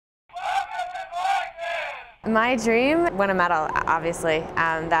My dream, win a medal, obviously.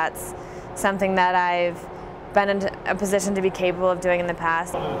 That's something that I've been in a position to be capable of doing in the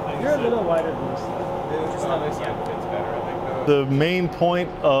past. You're a little wider than this. The main point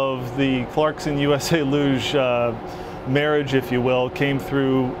of the Clarkson USA Luge marriage, if you will, came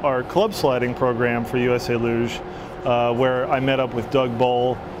through our club sliding program for USA Luge, where I met up with Doug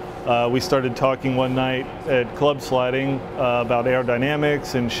Bohl. We started talking one night at club sliding about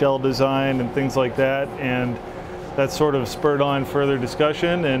aerodynamics and shell design and things like that, and that sort of spurred on further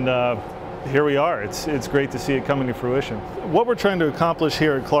discussion, and here we are. It's great to see it coming to fruition. What we're trying to accomplish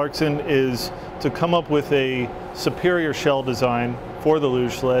here at Clarkson is to come up with a superior shell design for the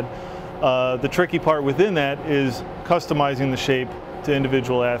luge sled. The tricky part within that is customizing the shape to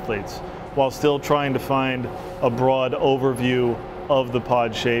individual athletes while still trying to find a broad overview of the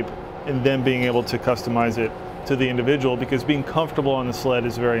pod shape and then being able to customize it to the individual, because being comfortable on the sled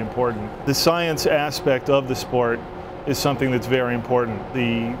is very important. The science aspect of the sport is something that's very important.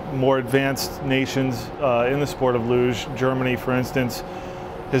 The more advanced nations in the sport of luge, Germany for instance,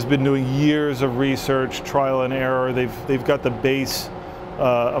 has been doing years of research, trial and error. They've got the base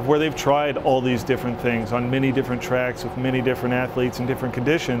of where they've tried all these different things on many different tracks with many different athletes in different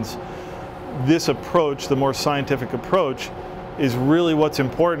conditions. This approach, the more scientific approach, is really what's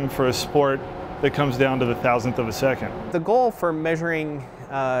important for a sport that comes down to the thousandth of a second. The goal for measuring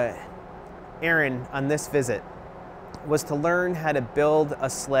Erin on this visit was to learn how to build a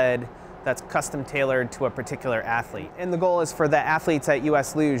sled that's custom tailored to a particular athlete. And the goal is for the athletes at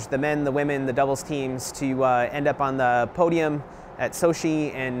US Luge, the men, the women, the doubles teams, to end up on the podium at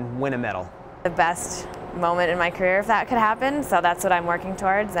Sochi and win a medal. The best moment in my career if that could happen, so that's what I'm working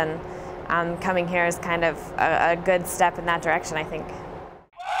towards, and coming here is kind of a good step in that direction, I think.